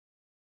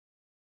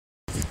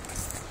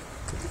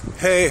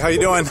Hey, how you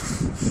doing?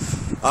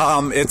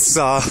 It's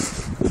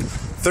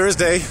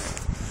Thursday.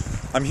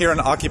 I'm here in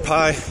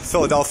Occupy,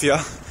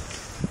 Philadelphia.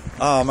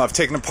 I've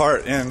taken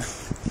part in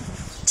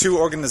 2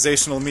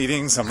 organizational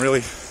meetings. I'm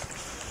really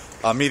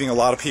meeting a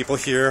lot of people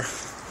here.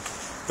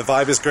 The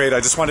vibe is great. I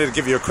just wanted to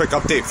give you a quick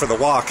update for the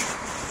walk.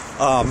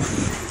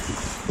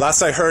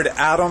 Last I heard,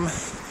 Adam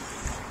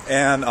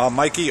and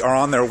Mikey are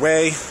on their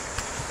way.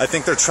 I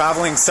think they're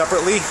traveling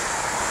separately,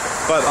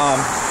 but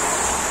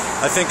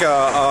I think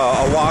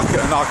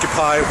an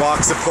Occupy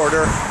walk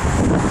supporter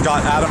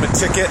got Adam a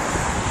ticket.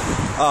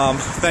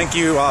 Thank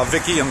you,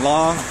 Vicky and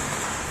Long,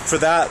 for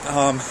that.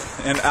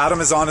 And Adam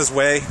is on his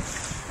way.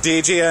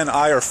 DJ and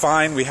I are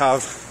fine. We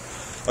have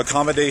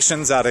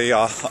accommodations at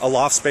a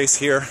loft space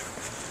here,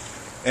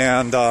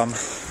 and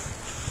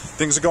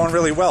things are going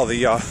really well.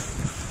 The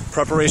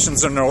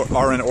preparations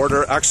are in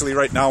order. Actually,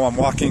 right now I'm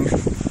walking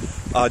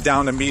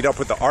down to meet up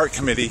with the art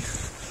committee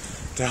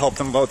to help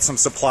them load some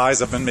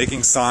supplies. I've been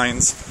making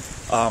signs.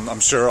 I'm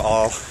sure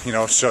I'll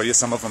show you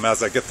some of them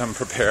as I get them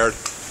prepared.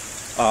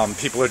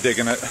 People are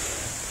digging it.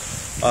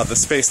 The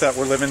space that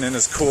we're living in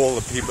is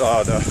cool.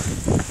 The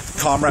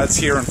comrades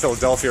here in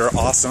Philadelphia are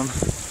awesome,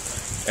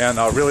 and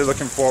really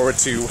looking forward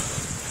to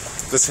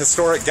this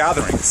historic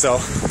gathering. So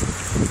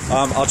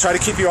I'll try to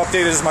keep you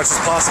updated as much as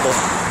possible.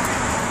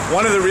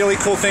 One of the really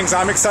cool things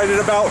I'm excited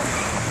about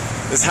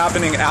is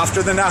happening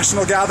after the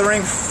national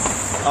gathering.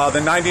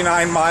 The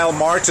 99-mile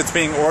march. It's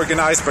being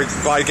organized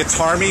by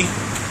Guitar Me,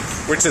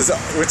 which is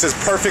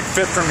perfect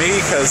fit for me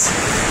because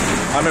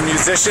I'm a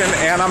musician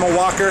and I'm a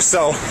walker,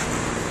 so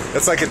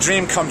it's like a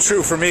dream come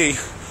true for me.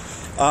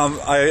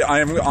 I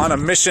am on a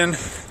mission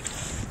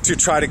to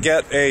try to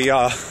get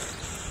a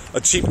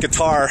cheap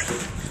guitar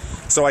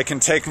so I can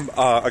take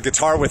a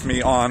guitar with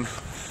me on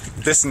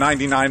this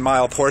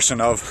 99-mile portion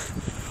of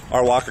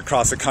our walk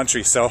across the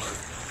country. So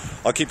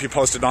I'll keep you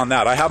posted on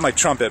that. I have my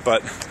trumpet,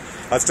 but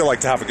I'd still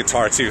like to have a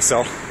guitar too.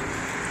 So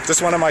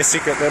just one of my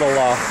secret little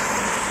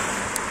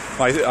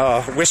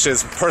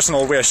wishes,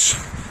 personal wish,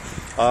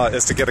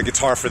 is to get a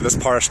guitar for this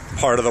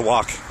part of the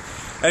walk.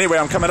 Anyway,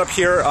 I'm coming up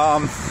here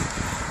on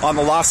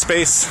the loft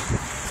space,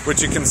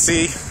 which you can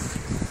see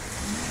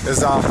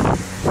is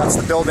that's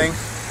the building,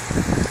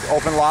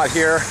 open lot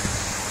here,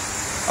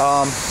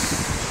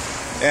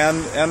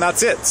 and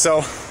that's it.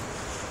 So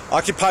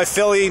Occupy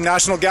Philly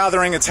National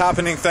Gathering, it's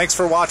happening. Thanks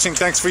for watching.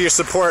 Thanks for your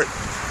support.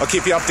 I'll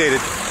keep you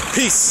updated.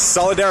 Peace.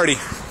 Solidarity.